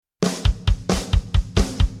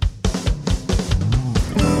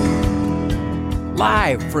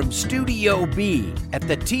Live from Studio B at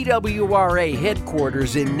the TWRA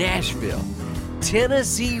headquarters in Nashville,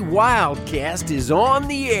 Tennessee Wildcast is on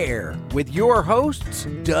the air with your hosts,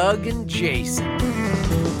 Doug and Jason.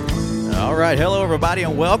 All right. Hello, everybody,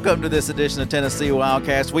 and welcome to this edition of Tennessee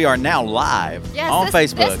Wildcast. We are now live on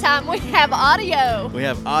Facebook. This time we have audio. We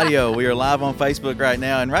have audio. We are live on Facebook right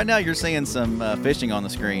now, and right now you're seeing some fishing on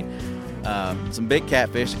the screen. Some big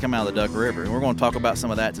catfish that come out of the Duck River. And we're going to talk about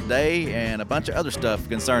some of that today and a bunch of other stuff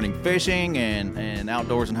concerning fishing and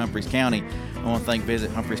outdoors in Humphreys County. I want to thank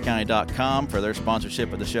Visit HumphreysCounty.com for their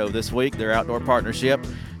sponsorship of the show this week, their outdoor partnership.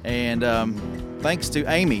 And thanks to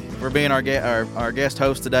Amy for being our guest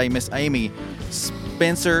host today, Miss Amy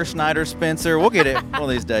Snyder-Spencer. We'll get it one of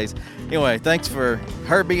these days. Anyway, thanks for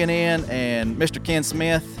her being in, and Mr. Ken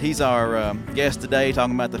Smith, he's our guest today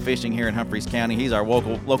talking about the fishing here in Humphreys County. He's our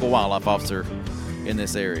local wildlife officer in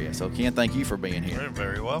this area. So, Ken, thank you for being here. You're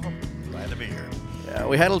very welcome. Glad to be here.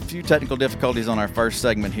 We had a few technical difficulties on our first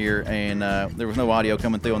segment here, and there was no audio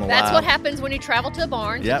coming through on the live. That's what happens when you travel to a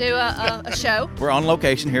barn to do a show. We're on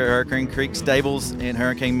location here at Hurricane Creek Stables in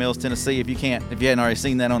Hurricane Mills, Tennessee. If you hadn't already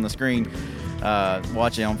seen that on the screen,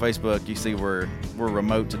 watching on Facebook, you see we're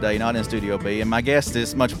remote today, not in Studio B, and my guest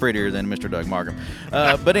is much prettier than Mr. Doug Markham.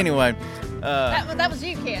 But anyway, that was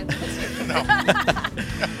you, Ken.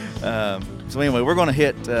 So anyway, we're going to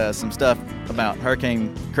hit some stuff about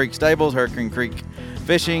Hurricane Creek Stables, Hurricane Creek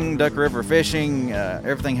fishing, Duck River fishing,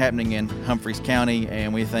 everything happening in Humphreys County,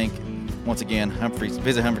 and we think once again,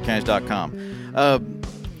 visit HumphreysCounty.com.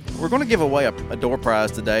 We're going to give away a door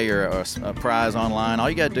prize today, or a prize online. All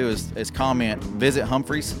you got to do is comment, visit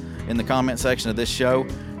Humphreys in the comment section of this show,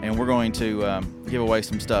 and we're going to give away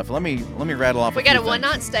some stuff. Let me rattle off. We got a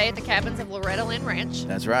one-night stay at the cabins of Loretta Lynn Ranch.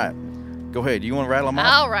 That's right. Go ahead. You want to rattle them off?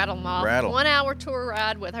 I'll rattle them off. Rattle. 1 hour tour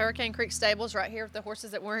ride with Hurricane Creek Stables right here with the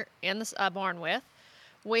horses that we're in the barn with.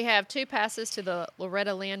 We have 2 passes to the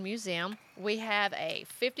Loretta Lynn Museum. We have a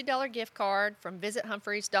 $50 gift card from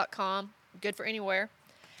visithumphreys.com, good for anywhere.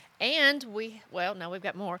 And we've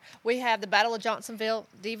got more. We have the Battle of Johnsonville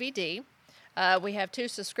DVD. We have 2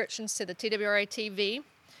 subscriptions to the TWRA TV.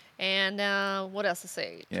 And what else to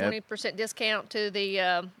say? 20% discount to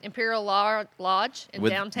the Imperial Lodge in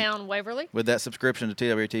downtown Waverly. With that subscription to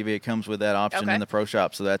TWRA TV, it comes with that option in the Pro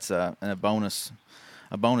Shop. So that's a bonus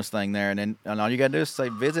thing there. And then all you got to do is say,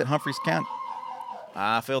 visit Humphreys County.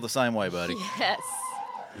 I feel the same way, buddy. Yes.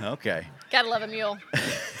 Okay. Gotta love a mule.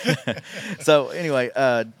 So anyway,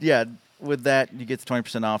 with that, you get the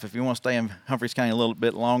 20% off. If you want to stay in Humphreys County a little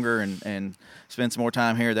bit longer and spend some more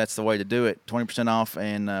time here, that's the way to do it. 20% off.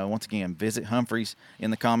 And once again, visit Humphreys in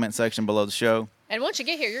the comment section below the show. And once you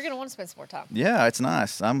get here, you're going to want to spend some more time. Yeah, it's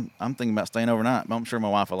nice. I'm thinking about staying overnight. I'm sure my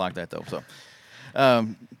wife will like that, though. So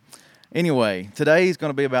anyway, today's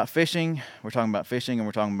going to be about fishing. We're talking about fishing, and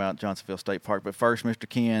we're talking about Johnsonville State Park. But first, Mr.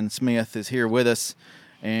 Ken Smith is here with us.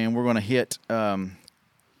 And we're going to hit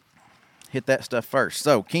that stuff first.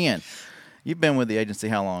 So, Ken, you've been with the agency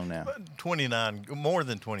how long now? 29, more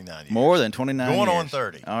than 29 years. More than 29 years. Going on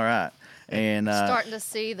 30. All right. And starting to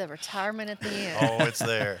see the retirement at the end. Oh, it's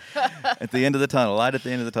there. At the end of the tunnel, light at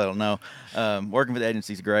the end of the tunnel. No, working for the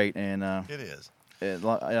agency is great. And it is. It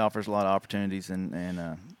offers a lot of opportunities,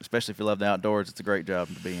 and especially if you love the outdoors, it's a great job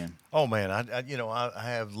to be in. Oh man, I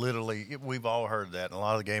have literally. We've all heard that, and a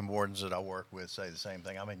lot of the game wardens that I work with say the same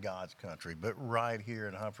thing. I'm in God's country, but right here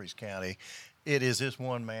in Humphreys County, it is this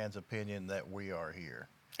one man's opinion that we are here.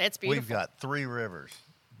 It's beautiful. We've got 3 rivers: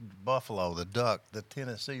 Buffalo, the Duck, the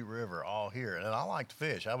Tennessee River, all here. And I like to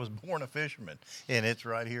fish. I was born a fisherman, and it's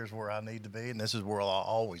right here is where I need to be, and this is where I'll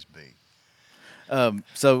always be.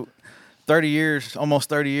 So. 30 years, almost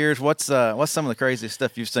 30 years. What's some of the craziest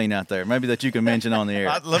stuff you've seen out there? Maybe that you can mention on the air.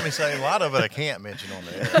 Let me say, a lot of it I can't mention on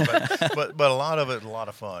the air, but a lot of it is a lot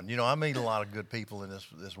of fun. You know, I meet a lot of good people in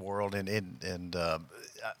this world, and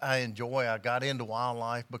I enjoy. I got into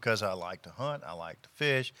wildlife because I like to hunt, I like to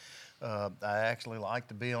fish. I actually like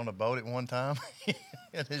to be on a boat at one time.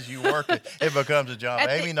 And as you work it becomes a job.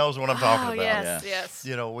 Amy knows what I'm talking about. Yes.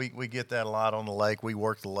 You know, we get that a lot on the lake. We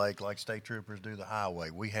work the lake like state troopers do the highway.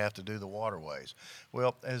 We have to do the waterways.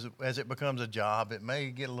 Well, as it becomes a job, it may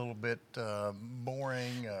get a little bit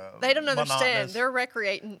boring. They don't understand. Monotonous. They're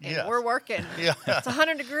recreating, and we're working. Yeah. It's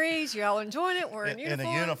 100 degrees. Y'all enjoying it. We're in uniform.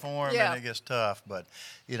 In a uniform, and it gets tough. But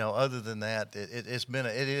you know, other than that, it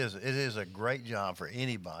is a great job for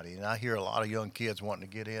anybody. And I hear a lot of young kids wanting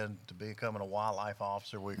to get in to becoming a wildlife officer.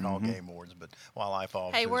 We call game wardens, but wildlife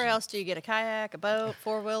officers. Hey, where else do you get a kayak, a boat,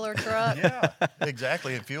 4-wheeler, truck? Yeah,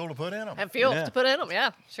 exactly, and fuel to put in them. And fuel to put in them.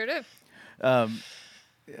 Yeah, sure do.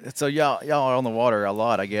 So y'all are on the water a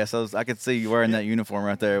lot, I guess. I could see you wearing that uniform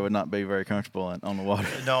right there. It would not be very comfortable on the water.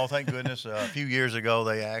 No, thank goodness. A few years ago,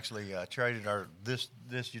 they actually traded this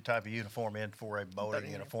type of uniform in for a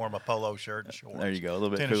boating uniform, a polo shirt and shorts. There you go, a little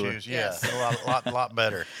bit tennis cooler. shoes, yeah, Yes. a lot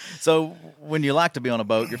better. So when you like to be on a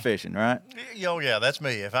boat, you're fishing, right? Oh yeah, that's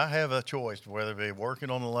me. If I have a choice, whether it be working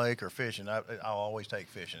on the lake or fishing, I'll always take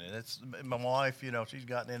fishing. And it's my wife. She's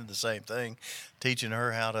gotten into the same thing, teaching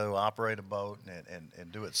her how to operate a boat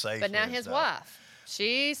and do it safely. But now and his stuff. wife,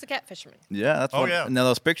 she's the cat fisherman. Yeah, that's Oh, what. yeah. Now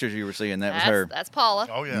those pictures you were seeing, that was her. That's Paula.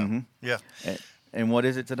 Oh yeah, yeah. And what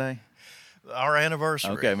is it today? Our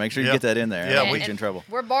anniversary. Okay, make sure you Yeah. get that in there. I Yeah, don't And- want you in and trouble.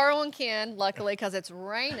 We're borrowing Ken, luckily, because it's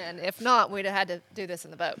raining. If not, we'd have had to do this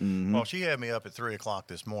in the boat. Well, she had me up at 3:00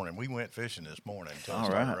 this morning. We went fishing this morning until it All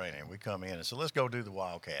started right. raining. We come in and said, "Let's go do the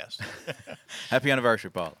wild cast." Happy anniversary,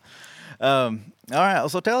 Paul. All right,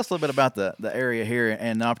 so tell us a little bit about the area here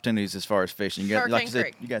and the opportunities as far as fishing. You got, like Hurricane you said,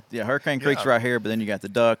 Creek. you got Hurricane Creek's Yeah. right here, but then you got the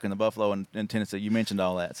Duck and the Buffalo in Tennessee. You mentioned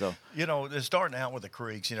all that, so It's starting out with the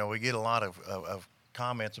creeks. We get a lot of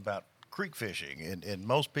comments about creek fishing, and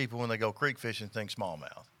most people when they go creek fishing think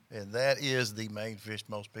smallmouth, and that is the main fish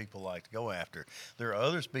most people like to go after. There are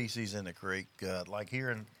other species in the creek, like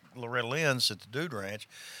here in Loretta Lynn's at the Dude Ranch.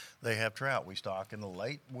 They have trout we stock in the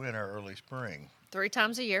late winter, early spring, 3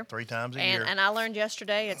 times a year. 3 times a year. And I learned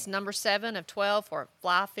yesterday it's number 7 of 12 for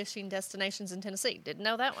fly fishing destinations in Tennessee. Didn't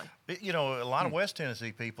know that one. A lot of West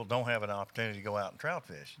Tennessee people don't have an opportunity to go out and trout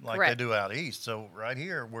fish like Correct. they do out east. So right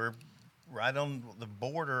here, we're right on the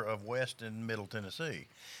border of West and Middle Tennessee.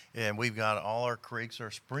 And we've got all our creeks are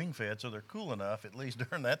spring fed, so they're cool enough, at least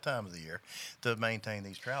during that time of the year, to maintain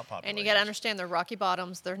these trout populations. And you got to understand they're rocky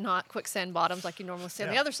bottoms. They're not quicksand bottoms like you normally see on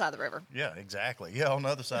the Yeah. other side of the river. Yeah, exactly. Yeah, on the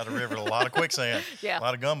other side of the river, a lot of quicksand, Yeah. a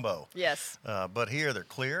lot of gumbo. Yes. But here they're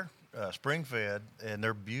clear, spring fed, and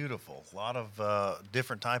they're beautiful. A lot of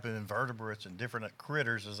different type of invertebrates and different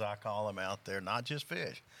critters, as I call them, out there. Not just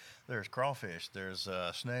fish. There's crawfish. There's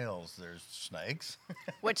snails. There's snakes.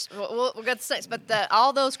 Which we'll get the snakes, but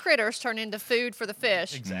all those critters turn into food for the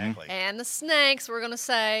fish. Exactly. And the snakes, we're going to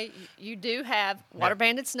say you do have water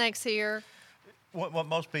banded snakes here. What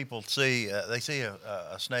most people see, they see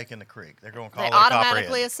a snake in the creek. They're going to call They it a automatically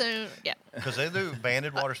copperhead. assume, yeah. Because they do.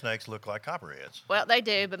 Banded water snakes look like copperheads. Well, they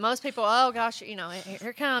do, but most people, oh gosh, here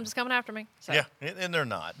it comes, it's coming after me. So Yeah, and they're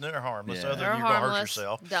not. They're harmless. Yeah. Other they're than you're going to hurt harmless.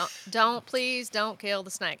 yourself. Please don't kill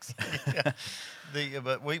the snakes.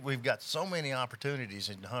 But we've got so many opportunities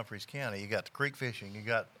in Humphreys County. You got the creek fishing. You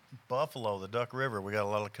got Buffalo, the Duck River. We got a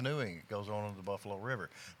lot of canoeing that goes on in the Buffalo River.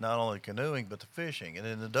 Not only canoeing, but the fishing. And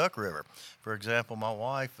in the Duck River, for example, my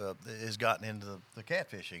wife has gotten into the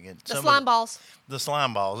catfishing. And The slime balls. The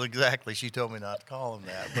slime balls, exactly. She told me not to call them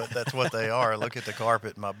that, but that's what they are. I look at the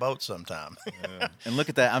carpet in my boat sometime. and look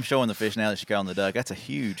at that. I'm showing the fish now that she caught on the Duck. That's a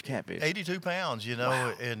huge catfish. 82 pounds,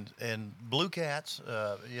 and blue cats,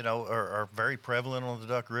 are very prevalent on the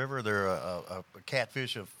Duck River. They're a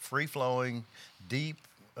catfish of free-flowing, deep,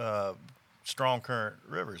 strong current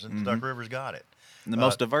rivers, and the Duck River's got it. And the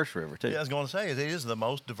most diverse river too. Yeah, I was going to say, it is the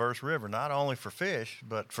most diverse river, not only for fish,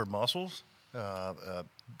 but for mussels,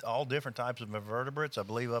 all different types of invertebrates. I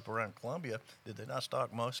believe up around Columbia, did they not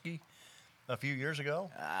stock muskie a few years ago?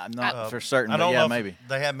 I'm not for certain, I but don't yeah, know if maybe.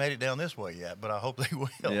 they haven't made it down this way yet, but I hope they will.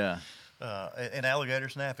 Yeah. And alligator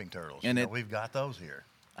snapping turtles. And We've got those here.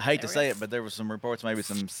 I hate to There say is. it, but there was some reports maybe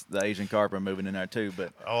the Asian carp are moving in there too.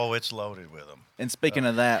 But Oh, it's loaded with them. and speaking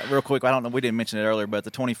of that, real quick, I don't know, we didn't mention it earlier, but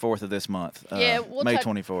the 24th of this month, Yeah, we'll May touch-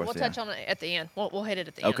 24th. We'll yeah. touch on it at the end. We'll hit it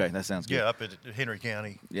at the end. Okay, that sounds good. Yeah, up at Henry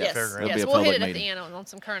County Yes. Fairgrounds. It'll be Yes, a we'll hit public it at meeting. the end on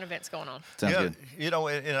some current events going on. Sounds yeah,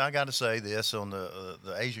 good. and I got to say this on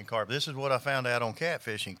the Asian carp. This is what I found out on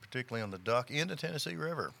catfishing, particularly on the Duck in the Tennessee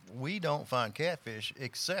River. We don't find catfish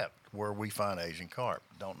except where we find Asian carp.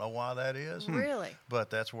 Don't know why that is. Really? But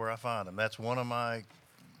that's where I find them. That's one of my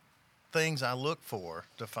things I look for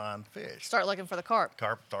to find fish. Start looking for the carp.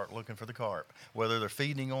 Start looking for the carp. Whether they're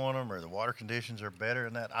feeding on them or the water conditions are better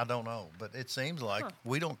than that, I don't know. But it seems like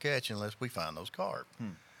we don't catch unless we find those carp.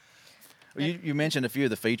 Well, you mentioned a few of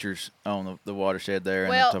the features on the watershed there.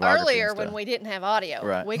 Well, and the topography earlier and when stuff. we didn't have audio,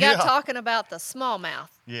 Right. we got Yeah. talking about the smallmouth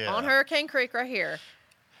Yeah. on Hurricane Creek right here.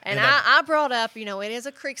 And And I brought up, it is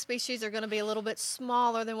a creek species. They're going to be a little bit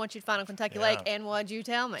smaller than what you'd find on Kentucky Yeah. Lake. And what'd you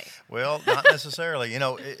tell me? Well, not necessarily.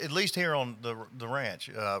 At least here on the ranch,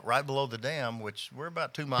 right below the dam, which we're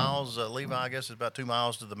about 2 miles. Levi, I guess, is about 2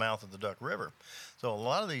 miles to the mouth of the Duck River. So a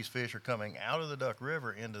lot of these fish are coming out of the Duck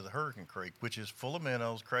River into the Hurricane Creek, which is full of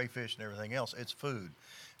minnows, crayfish, and everything else. It's food.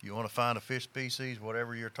 You want to find a fish species,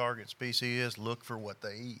 whatever your target species is, look for what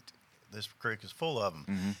they eat. This creek is full of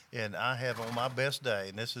them. And I have, on my best day,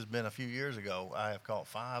 and this has been a few years ago, I have caught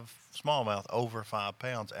 5 smallmouth over 5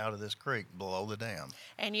 pounds out of this creek below the dam.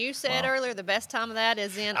 And you said earlier the best time of that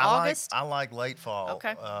is in I August? I like late fall,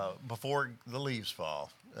 Okay. before the leaves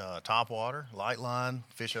fall. Top water, light line,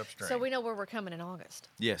 fish upstream. So we know where we're coming in August.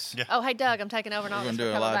 Yes. Yeah. Oh, hey, Doug, I'm taking over in We're August. going to do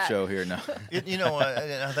We're a coming live back. show here now.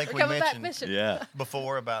 And I think We're we coming back mentioned fishing. Yeah.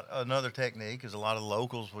 before about another technique is a lot of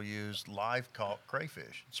locals will use live caught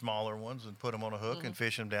crayfish, smaller ones, and put them on a hook and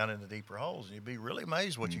fish them down into deeper holes. And you'd be really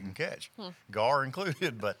amazed what you can catch, gar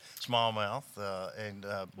included, but smallmouth and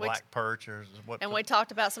black perch or what. And we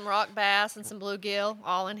talked about some rock bass and some bluegill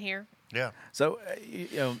all in here. Yeah. So,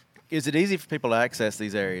 is it easy for people to access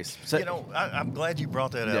these areas? So, I'm glad you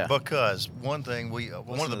brought that up Yeah. because one thing one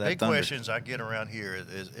of to the that big thunder. questions I get around here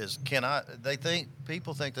is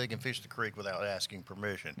people think they can fish the creek without asking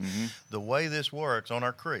permission. The way this works on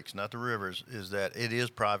our creeks, not the rivers, is that it is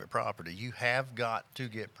private property. You have got to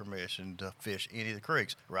get permission to fish any of the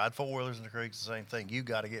creeks. Ride 4-wheelers in the creeks, the same thing. You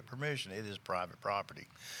got to get permission. It is private property.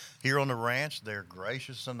 Here on the ranch, they're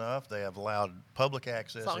gracious enough. They have allowed public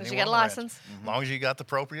access. As long as you anywhere got a on the ranch. license. As long as you got the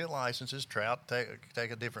appropriate licenses. Trout,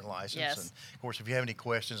 take a different license. Yes. And of course, if you have any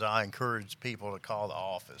questions, I encourage people to call the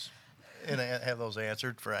office and have those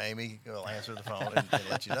answered for Amy. Will answer the phone and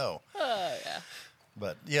let you know. Oh, yeah.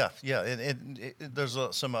 But yeah, and there's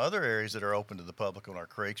some other areas that are open to the public on our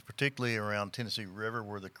creeks, particularly around Tennessee River,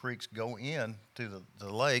 where the creeks go in to the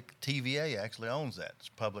lake. TVA actually owns that; it's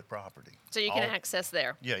public property. So you can access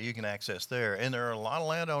there. Yeah, you can access there, and there are a lot of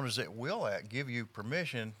landowners that will give you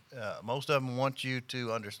permission. Most of them want you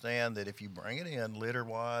to understand that if you bring it in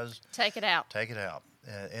litter-wise, Take it out. take it out.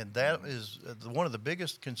 And that is one of the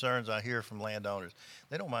biggest concerns I hear from landowners.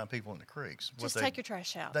 They don't mind people in the creeks. Just take your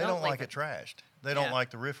trash out. They don't leave like it trashed. They don't like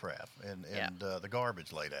the riffraff and Yeah. the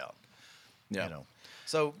garbage laid out. yeah. You know.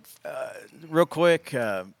 So, real quick,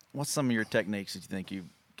 what's some of your techniques that you think you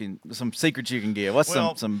can, some secrets you can give? What's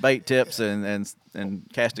Well- some bait tips and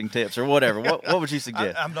casting tips or whatever? What would you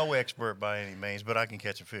suggest? I'm no expert by any means, but I can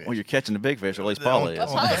catch a fish. Well, you're catching the big fish, or at least Paula Well,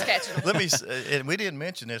 is. Paula's catching them. Let me. And we didn't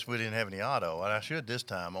mention this. We didn't have any auto, and I should this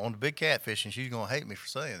time on the big catfish. And she's gonna hate me for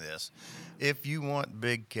saying this. If you want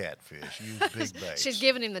big catfish, use big baits. She's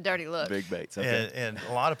giving him the dirty look. Big baits. Okay. And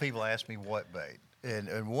a lot of people ask me what bait,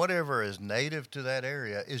 and whatever is native to that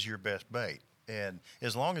area is your best bait. And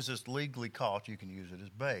as long as it's legally caught, you can use it as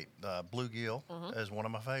bait. Bluegill is one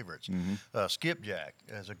of my favorites. Skipjack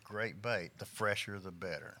is a great bait. The fresher, the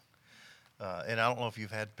better. And I don't know if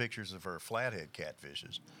you've had pictures of her flathead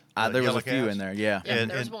catfishes. There was yellow a few caps. in there, yeah. Yeah,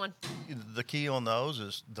 there's one. The key on those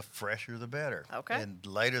is the fresher, the better. Okay. And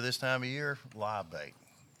later this time of year, live bait.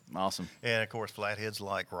 Awesome. And of course, flatheads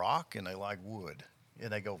like rock and they like wood.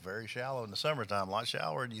 And they go very shallow in the summertime, a lot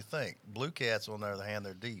shallower than you think. Blue cats, on the other hand,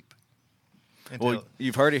 they're deep. Well,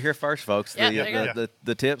 you've heard it here first, folks. Yeah, there you go.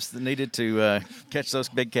 The tips that needed to catch those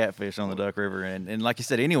big catfish on the Duck River, and like you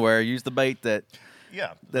said, anywhere use the bait that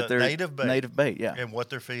the they're native bait. Native bait, yeah. And what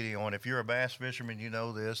they're feeding on. If you're a bass fisherman, you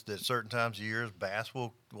know this, that certain times of year, bass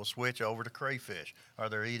will switch over to crayfish, or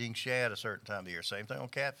they're eating shad a certain time of the year. Same thing on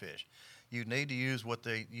catfish. You need to use what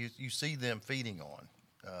you see them feeding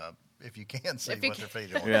on. If you can see If you what they're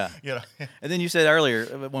feeding on. Yeah. You know. And then you said earlier,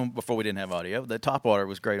 before we didn't have audio, the top water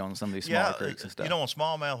was great on some of these smaller creeks and stuff. You know, on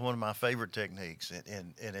smallmouth, one of my favorite techniques,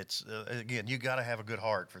 and it's again, you got to have a good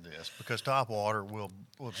heart for this because top water will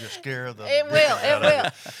just scare the. It will. It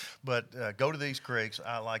will. But go to these creeks.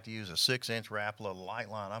 I like to use a 6-inch Rapala light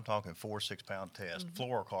line. I'm talking 4 6-pound test,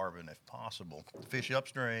 fluorocarbon if possible. Fish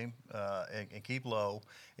upstream and keep low,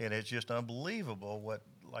 and it's just unbelievable what.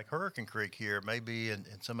 Like Hurricane Creek here, maybe in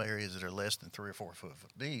some areas that are less than 3 or 4 foot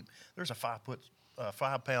deep, there's a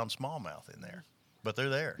 5-pound smallmouth in there, but they're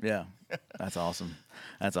there. Yeah, that's awesome.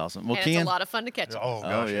 That's awesome. Well, And Ken, it's a lot of fun to catch them. Oh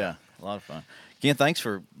gosh, yeah, a lot of fun. Ken, thanks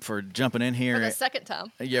for jumping in here. For the second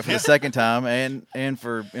time. Yeah, for the second time, and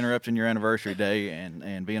for interrupting your anniversary day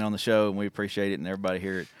and being on the show, and we appreciate it. And everybody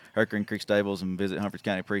here at Hurricane Creek Stables and Visit Humphreys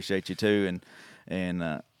County appreciate you too,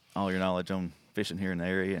 and all your knowledge on fishing here in the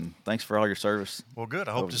area. And thanks for all your service. Well, good.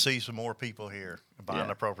 I hope to see some more people here buying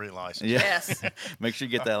Yeah. appropriate license. Yeah. Yes. Make sure you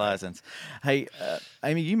get that license. Hey,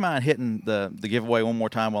 Amy, you mind hitting the giveaway one more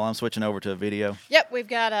time while I'm switching over to a video? Yep, we've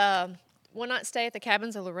got a one-night stay at the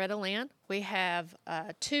cabins of Loretta Lynn. We have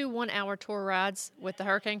 2 one-hour tour rides with the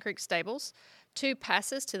Hurricane Creek Stables, 2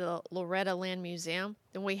 passes to the Loretta Lynn Museum.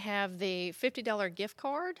 Then we have the $50 gift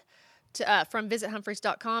card from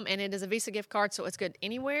visithumphreys.com, and it is a Visa gift card, so it's good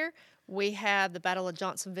anywhere. We have the Battle of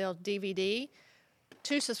Johnsonville DVD,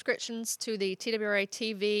 2 subscriptions to the TWRA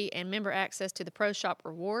TV, and member access to the Pro Shop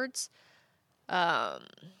Rewards.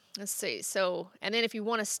 let's see. So, and then if you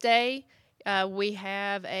want to stay, we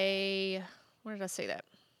have a, where did I see that?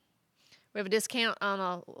 We have a discount on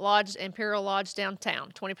a lodge, Imperial Lodge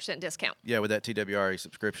downtown, 20% discount. Yeah, with that TWRA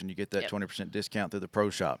subscription, you get that Yep. 20% discount through the Pro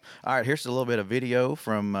Shop. All right, here's a little bit of video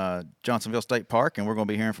from Johnsonville State Park, and we're going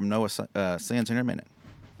to be hearing from Noah Sins in a minute.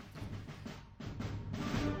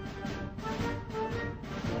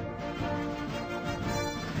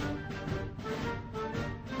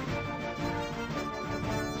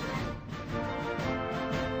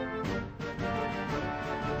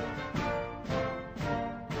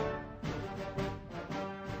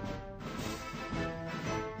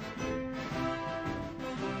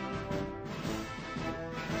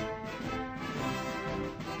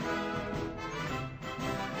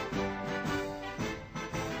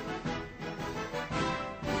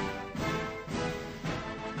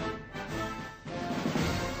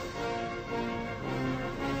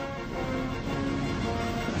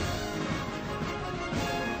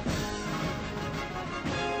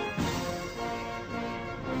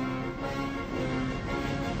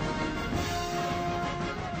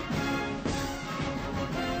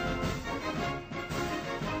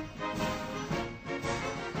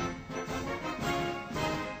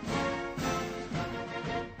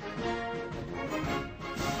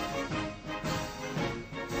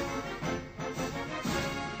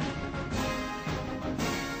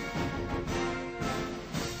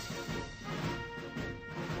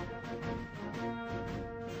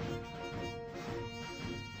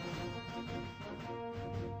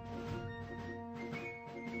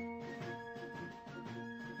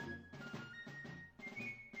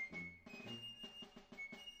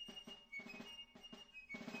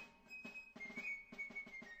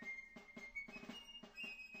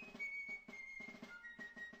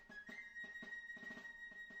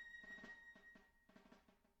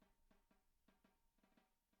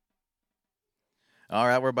 All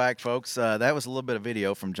right, we're back, folks. That was a little bit of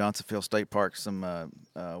video from Johnsonville State Park, some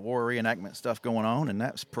war reenactment stuff going on, and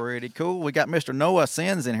that's pretty cool. We got Mr. Noah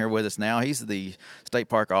Sins in here with us now. He's the state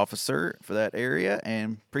park officer for that area,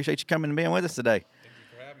 and appreciate you coming and being with us today. Thank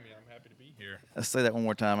you for having me. I'm happy to be here. Let's say that one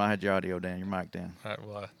more time. I had your audio down, your mic down. All right,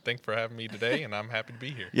 well, thanks for having me today, and I'm happy to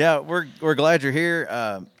be here. Yeah, we're glad you're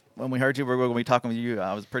here. When we heard you, we were going to be talking with you.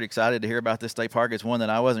 I was pretty excited to hear about this state park. It's one that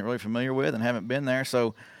I wasn't really familiar with and haven't been there,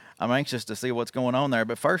 so I'm anxious to see what's going on there.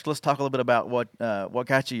 But first, let's talk a little bit about what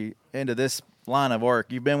got you into this line of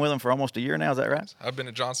work. You've been with them for almost a year now, is that right? I've been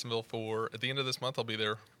at Johnsonville at the end of this month, I'll be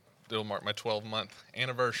there. It'll mark my 12-month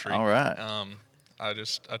anniversary. All right. I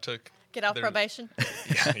took... Get off probation.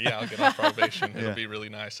 Yeah, I'll get off probation. Yeah. It'll be really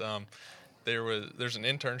nice. There's an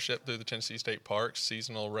internship through the Tennessee State Parks,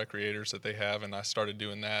 seasonal recreators that they have, and I started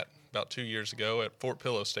doing that about 2 years ago at Fort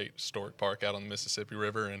Pillow State Historic Park out on the Mississippi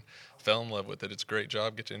River, and fell in love with it. It's a great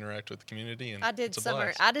job, get to interact with the community, and I did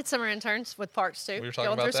summer interns with parks too. We were talking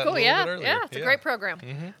going about through that school. a little bit earlier. Yeah, it's a great program.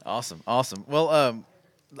 Mm-hmm. Awesome. Well,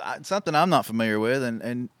 something I'm not familiar with,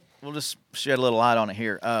 and we'll just shed a little light on it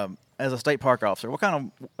here. As a state park officer, what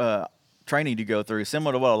kind of training do you go through?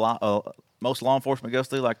 Similar to what most law enforcement goes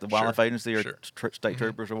through, like the wildlife agency or state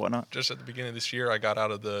troopers or whatnot? Just at the beginning of this year, I got out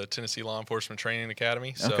of the Tennessee Law Enforcement Training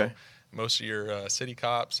Academy. So Okay. most of your city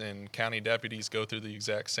cops and county deputies go through the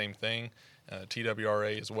exact same thing.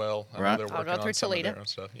 TWRA as well. I know Right. they're I'll working go through on some of their Toledo. own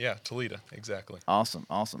stuff. Yeah, Toledo, exactly. Awesome.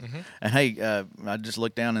 And hey, I just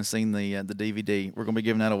looked down and seen the DVD. We're going to be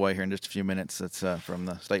giving that away here in just a few minutes. It's from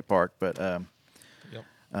the state park, but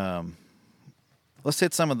Yep. let's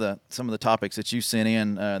hit some of the topics that you sent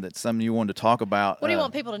in. That's something you wanted to talk about. What do you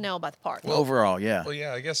want people to know about the park? Overall, yeah. Well,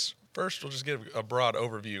 yeah, I guess first we'll just give a broad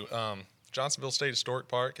overview. Johnsonville State Historic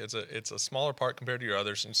Park, it's a smaller park compared to your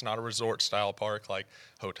others. It's not a resort style park like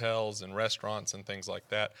hotels and restaurants and things like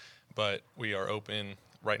that, but we are open.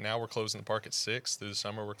 Right now we're closing the park at 6. Through the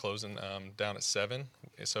summer we're closing down at 7.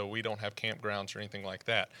 So we don't have campgrounds or anything like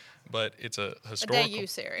that. But it's a historical... day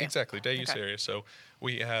use area. Exactly, day use Okay. area. So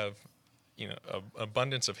we have, an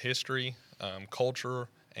abundance of history, culture,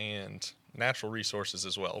 and natural resources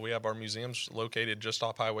as well. We have our museums located just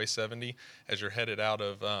off Highway 70 as you're headed out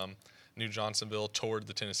of New Johnsonville toward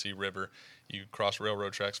the Tennessee River. You cross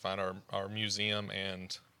railroad tracks, find our museum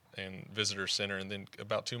and visitor center, and then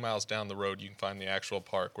about 2 miles down the road you can find the actual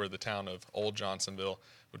park where the town of Old Johnsonville,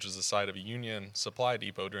 which is the site of a Union supply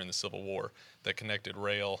depot during the Civil War that connected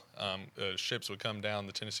rail. Ships would come down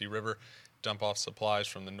the Tennessee River, dump off supplies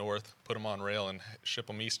from the north, put them on rail, and ship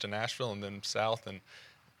them east to Nashville and then south and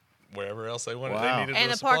wherever else they wanted. Wow. They needed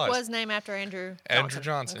And those the park supplies. was named after Andrew Johnson. Andrew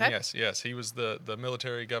Johnson, Okay. yes. He was the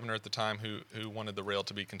military governor at the time who wanted the rail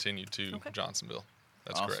to be continued to Okay. Johnsonville.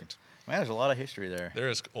 That's Awesome. correct. Man, there's a lot of history there. There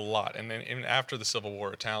is a lot, and then even after the Civil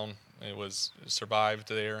War, a town survived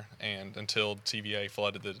there, and until TVA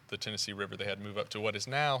flooded the Tennessee River, they had to move up to what is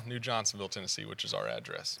now New Johnsonville, Tennessee, which is our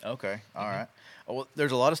address. Okay, all right. Well,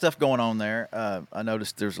 there's a lot of stuff going on there. I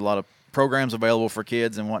noticed there's a lot of programs available for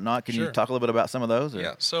kids and whatnot. Can you Sure. talk a little bit about some of those? Or?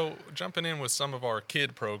 Yeah, so jumping in with some of our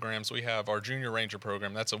kid programs, we have our Junior Ranger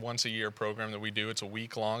program. That's a once-a-year program that we do. It's a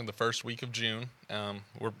week long, the first week of June.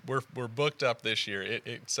 We're booked up this year.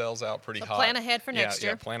 It sells out pretty So hot. plan ahead for next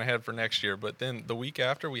year. Yeah, plan ahead for next year. But then the week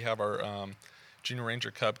after, we have our Junior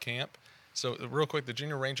Ranger Cub Camp. So real quick, the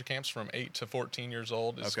Junior Ranger Camp's from 8 to 14 years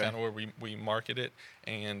old is Okay. kind of where we market it.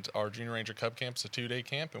 And our Junior Ranger Cub Camp's a 2-day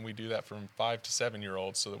camp, and we do that from 5 to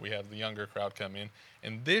 7-year-olds so that we have the younger crowd come in.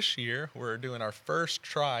 And this year, we're doing our first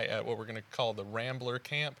try at what we're going to call the Rambler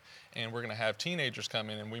Camp, and we're going to have teenagers come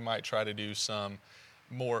in, and we might try to do some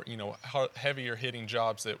more, heavier hitting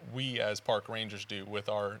jobs that we as park rangers do with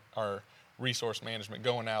our resource management,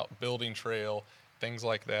 going out, building trail, things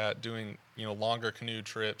like that, doing longer canoe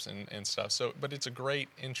trips and stuff. So, but it's a great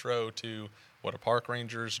intro to what a park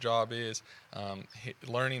ranger's job is,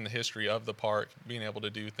 learning the history of the park, being able to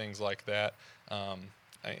do things like that.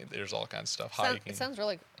 There's all kinds of stuff. Hiking. It sounds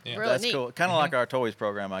really, Yeah. really That's neat. cool. Kind of like our toys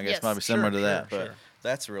program, I guess. Yes. Might be similar Sure, to that, sure, but sure.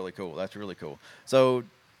 that's really cool. That's really cool. So,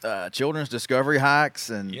 children's discovery hikes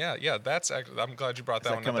and Yeah, that's actually. I'm glad you brought that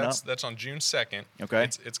that one coming up. up? That's on June 2nd. Okay.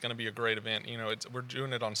 It's going to be a great event. We're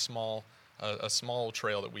doing it on a small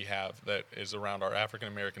trail that we have that is around our African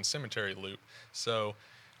American cemetery loop. So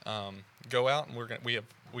go out and we're going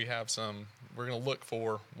to look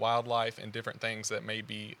for wildlife and different things that may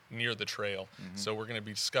be near the trail. Mm-hmm. So we're going to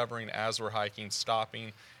be discovering as we're hiking,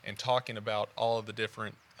 stopping and talking about all of the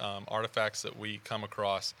different artifacts that we come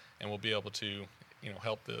across, and we'll be able to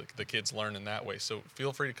help the kids learn in that way. So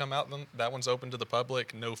feel free to come out. That one's open to the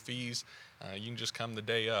public, no fees. You can just come the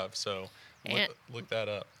day of. So And- look that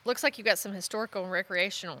up. Looks like you've got some historical and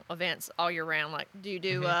recreational events all year round. Like, do you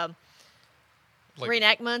do Like-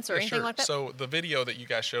 reenactments or Yeah, anything sure. like that? So the video that you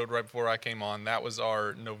guys showed right before I came on, that was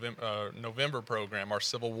our November program, our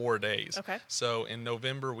Civil War Days. Okay. So in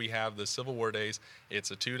November, we have the Civil War Days. It's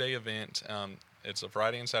a 2-day event. It's a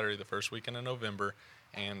Friday and Saturday, the first weekend of November,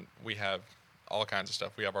 and we have all kinds of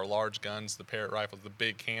stuff. We have our large guns, the Parrott rifles, the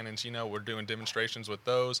big cannons. We're doing demonstrations with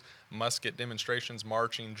those, musket demonstrations,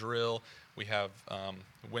 marching drill. We have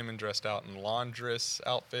women dressed out in laundress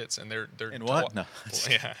outfits, and they're In what? No.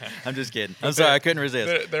 Yeah. I'm just kidding. I'm sorry, I couldn't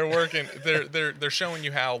resist. They're working. They're showing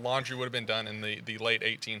you how laundry would have been done in the late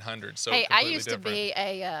 1800s. So Hey, I completely used different. to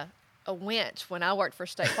be a winch when I worked for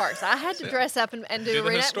state parks. I had to dress up and do Do the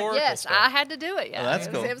reenactment. historical Yes, stuff. I had to do it. Yeah, Oh, that's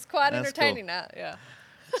it was, cool. it was quite That's cool. entertaining. Yeah.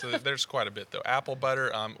 So there's quite a bit though. Apple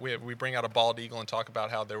butter. We bring out a bald eagle and talk about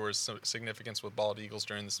how there was some significance with bald eagles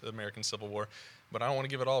during the American Civil War. But I don't want to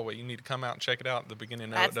give it all away. You need to come out and check it out at the beginning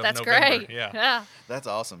of That's November. great. Yeah. That's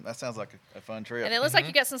awesome. That sounds like a fun trip. And it looks like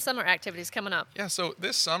you got some summer activities coming up. Yeah, so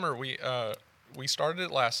this summer we started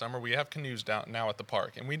it last summer. We have canoes down now at the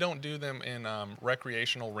park, and we don't do them in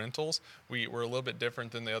recreational rentals. We're a little bit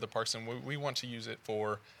different than the other parks, and we want to use it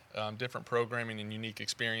for different programming and unique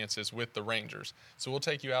experiences with the rangers. So we'll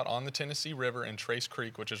take you out on the Tennessee River and Trace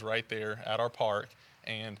Creek, which is right there at our park,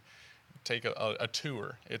 and take a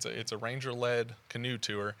tour. It's a ranger-led canoe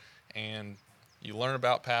tour, and you learn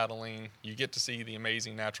about paddling. You get to see the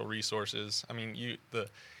amazing natural resources. I mean, you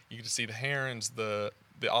get to see the herons, the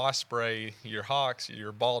osprey, your hawks,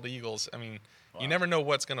 your bald eagles. I mean, you never know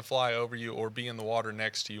what's going to fly over you or be in the water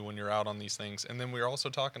next to you when you're out on these things. And then we're also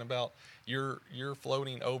talking about you're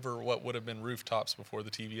floating over what would have been rooftops before the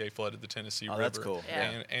TVA flooded the Tennessee River. That's cool.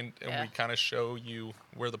 Yeah. And Yeah. we kind of show you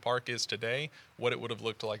where the park is today, what it would have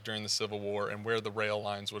looked like during the Civil War, and where the rail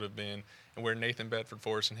lines would have been, and where Nathan Bedford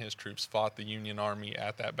Forrest and his troops fought the Union Army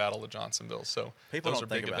at that Battle of Johnsonville. So People those don't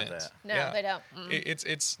are big think about events. that. No, Yeah. they don't.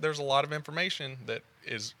 It's there's a lot of information that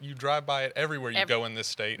is you drive by it everywhere you go in this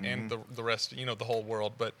state and the rest, the whole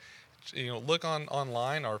world. But look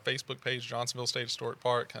online, our Facebook page, Johnsonville State Historic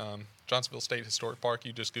Park, Johnsonville State Historic Park.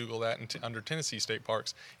 You just Google that under Tennessee State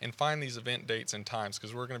Parks and find these event dates and times,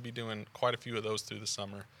 because we're going to be doing quite a few of those through the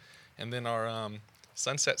summer. And then our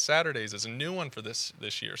Sunset Saturdays is a new one for this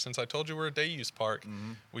year. Since I told you we're a day use park,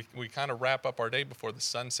 we kind of wrap up our day before the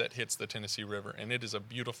sunset hits the Tennessee River, and it is a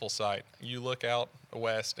beautiful sight. You look out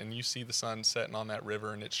west and you see the sun setting on that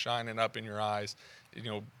river, and it's shining up in your eyes.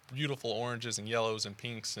 Beautiful oranges and yellows and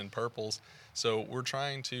pinks and purples. So we're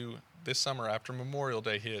trying to, this summer after Memorial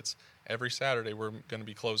Day hits, every Saturday we're going to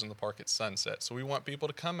be closing the park at sunset. So we want people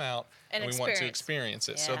to come out And we want to experience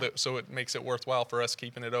it. Yeah. So it makes it worthwhile for us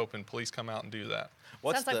keeping it open. Please come out and do that.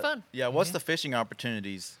 Sounds like fun. Yeah, what's the fishing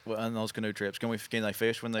opportunities on those canoe trips? Can they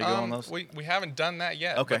fish when they go on those? We haven't done that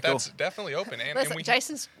yet, Okay, but that's definitely open. And Listen, we,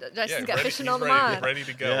 Jason's got fishing he's on the ready, mind. ready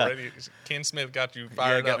to go. Yeah. Ken Smith got you Yeah,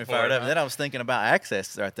 fired it got up me for fired it, up. huh? And then I was thinking about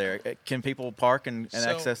access right there. Can people park and So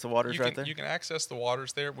access the waters you right can, there? You can access the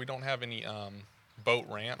waters there. We don't have any boat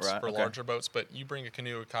ramps Right, for okay. larger boats, but you bring a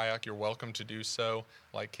canoe or kayak, you're welcome to do so.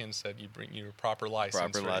 Like Ken said, you bring your proper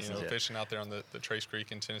license for license, yeah. fishing out there on the Trace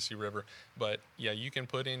Creek and Tennessee River. But yeah, you can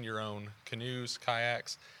put in your own canoes,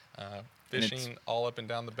 kayaks, fishing all up and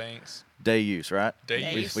down the banks. Day use, right?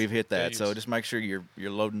 Day use. We've hit that. Day So use. just make sure you're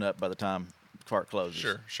loading up by the time the park closes.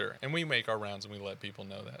 Sure. And we make our rounds and we let people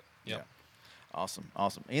know that. Yep. Yeah.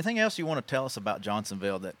 Awesome. Anything else you want to tell us about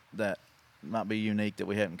Johnsonville that might be unique that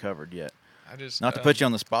we haven't covered yet? I just Not to put you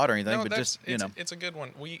on the spot or anything, no, but just it's a good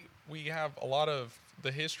one. We have a lot of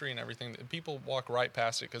the history and everything. People walk right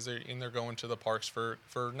past it because they're going to the parks for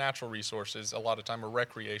natural resources a lot of time, or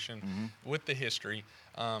recreation with the history.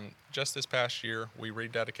 Just this past year, we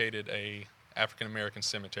rededicated a African American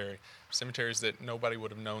cemeteries that nobody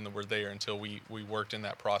would have known that were there until we worked in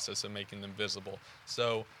that process of making them visible.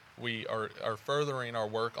 So we are furthering our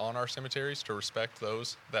work on our cemeteries to respect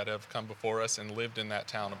those that have come before us and lived in that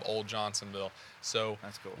town of Old Johnsonville. So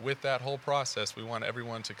That's cool. with that whole process, we want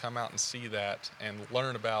everyone to come out and see that and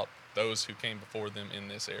learn about those who came before them in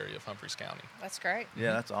this area of Humphreys County. That's great.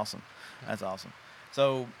 Yeah, that's awesome. That's awesome.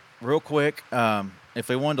 So, real quick, if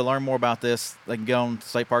they wanted to learn more about this, they can go on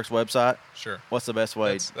State Park's website. Sure. What's the best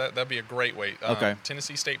way? That'd be a great way. Okay.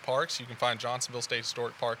 Tennessee State Parks, you can find Johnsonville State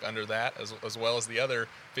Historic Park under that, as well as the other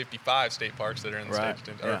 55 state parks that are in the Right,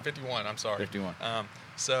 state. yeah. Or 51, I'm sorry. 51.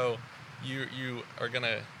 So you are going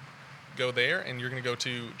to go there, and you're going to go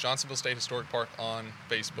to Johnsonville State Historic Park on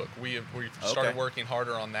Facebook. We've started Okay. working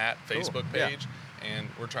harder on that Cool, Facebook yeah. page, and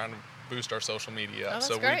we're trying to boost our social media. Oh, that's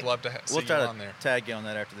so great. we'd love to see We'll try you to on there. tag you on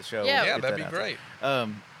that after the show. Yeah. We'll Yeah, get that'd that be out there.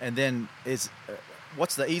 great. And then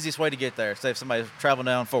what's the easiest way to get there? Say if somebody's traveling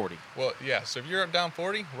down 40. Well, yeah. So if you're up down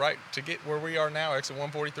 40, right to get where we are now, exit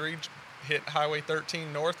 143, hit Highway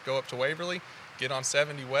 13 north, go up to Waverly, get on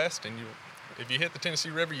 70 west, and if you hit the Tennessee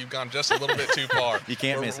River, you've gone just a little bit too far. You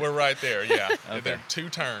can't we're, miss it. We're right there. Yeah. Okay. There are 2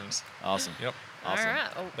 turns. Awesome. Yep. Awesome. All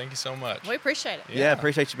right. Well, Thank you so much. we appreciate it. Yeah,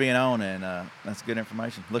 appreciate you being on, and that's good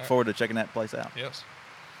information. Look forward to checking that place out. Yes.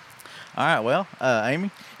 All right, well, Amy,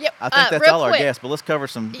 Yep. I think that's real all our quick. guests, but let's cover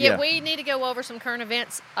some. Yeah, we need to go over some current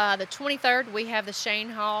events. The 23rd, we have the Shane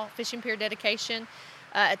Hall Fishing Pier dedication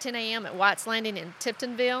at 10 a.m. at White's Landing in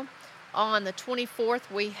Tiptonville. On the 24th,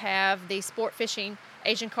 we have the Sport Fishing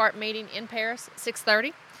Asian Carp meeting in Paris at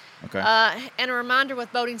 6:30. Okay. And a reminder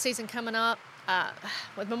with boating season coming up,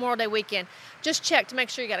 with Memorial Day weekend, just check to make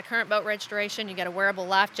sure you got a current boat registration, you got a wearable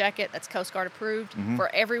life jacket that's Coast Guard approved for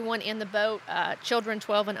everyone in the boat. Children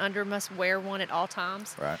 12 and under must wear one at all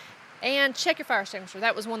times. Right. And check your fire extinguisher.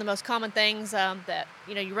 That was one of the most common things that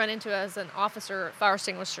you run into as an officer at fire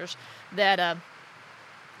extinguishers that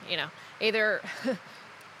either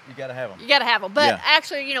You got to have them. you got to have them. But Yeah.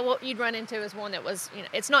 actually, what you'd run into is one that was,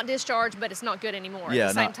 it's not discharged, but it's not good anymore Yeah,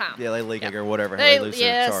 at the same time. Yeah, they leak Yep. or whatever. They lose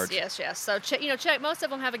their charge. Yes. So check. Most of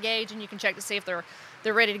them have a gauge, and you can check to see if they're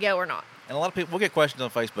ready to go or not. And a lot of people, we'll get questions on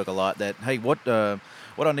Facebook a lot that, hey, what do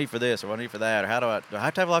I need for this or what do I need for that? Or do I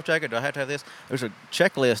have to have a life jacket? Do I have to have this? There's a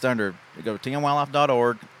checklist under, you go to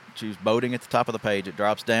tnwildlife.org, choose boating at the top of the page. It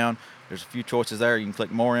drops down. There's a few choices there. You can click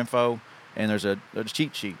more info, and there's a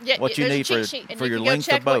cheat sheet. Yeah, what you there's a need cheat sheet, and for you your can go length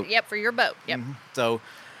check of boat. for your boat. Yep. So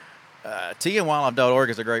tnwildlife.org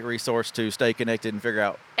is a great resource to stay connected and figure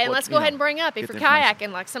out. And let's go ahead and bring up, if get you're the information.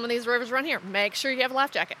 kayaking, like some of these rivers run here, make sure you have a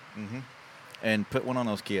life jacket. And put one on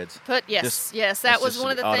those kids. Yes, that's that was just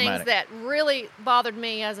one of the automatic. things that really bothered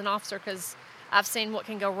me as an officer, because I've seen what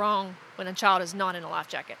can go wrong when a child is not in a life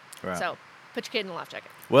jacket. Right. So put your kid in a life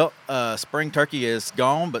jacket. Well, spring turkey is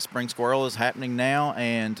gone, but spring squirrel is happening now,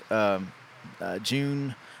 and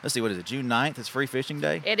June 9th is Free Fishing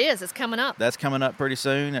Day. It is. It's coming up. That's coming up pretty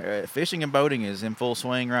soon. Fishing and boating is in full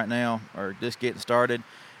swing right now, or just getting started.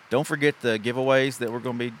 Don't forget the giveaways that we're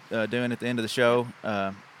going to be doing at the end of the show,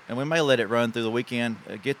 and we may let it run through the weekend.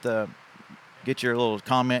 Get your little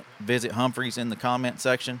comment. Visit Humphreys in the comment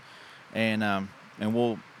section, and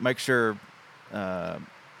we'll make sure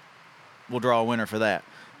we'll draw a winner for that.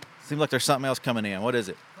 Seems like there's something else coming in. What is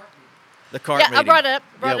it? The carp meeting. I brought it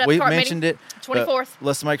up. We carp mentioned meeting, it. 24th.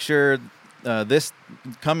 Let's make sure this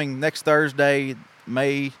coming next Thursday,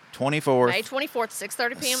 May 24th. May 24th,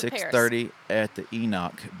 6:30 p.m. at Paris. 6:30 at the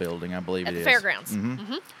Enoch building, I believe At it the is. fairgrounds.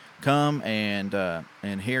 Mhm. come and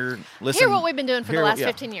listen. Hear what we've been doing for the hear- last yeah.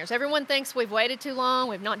 15 years. Everyone thinks we've waited too long.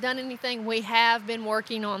 We've not done anything. We have been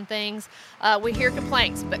working on things. We hear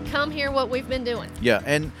complaints, but come hear what we've been doing. Yeah,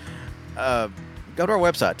 and go to our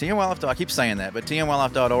website, TNWildlife. I keep saying that, but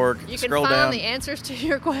TNWildlife.org. You can Scroll find down. the answers to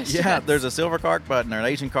your questions. Yeah, there's a silver carp button or an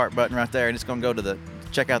Asian carp button right there, and it's going to go to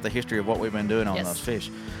check out the history of what we've been doing on Yes. those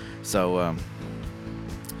fish. So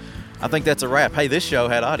I think that's a wrap. Hey, this show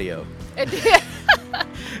had audio. It did.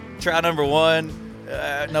 Try number 1,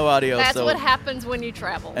 no audio. That's so, what happens when you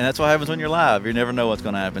travel. And that's what happens when you're live. You never know what's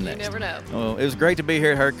going to happen You next. never know. Well, it was great to be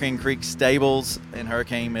here at Hurricane Creek Stables in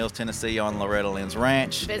Hurricane Mills, Tennessee on Loretta Lynn's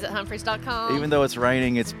ranch. Visit Humphreys.com. Even though it's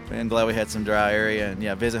raining, I'm glad we had some dry area. And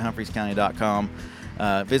yeah, visit HumphreysCounty.com.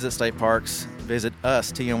 Visit state parks. Visit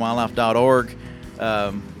us, tnwildlife.org.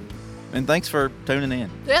 And thanks for tuning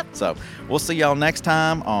in. Yep. So we'll see y'all next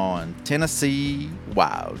time on Tennessee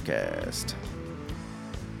Wildcast.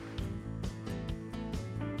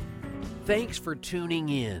 Thanks for tuning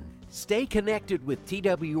in. Stay connected with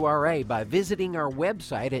TWRA by visiting our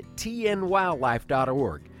website at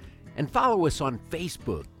tnwildlife.org and follow us on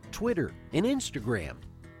Facebook, Twitter, and Instagram.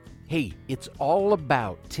 Hey, it's all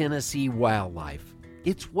about Tennessee wildlife.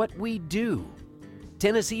 It's what we do.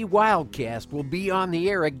 Tennessee Wildcast will be on the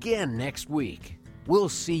air again next week. We'll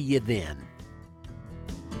see you then.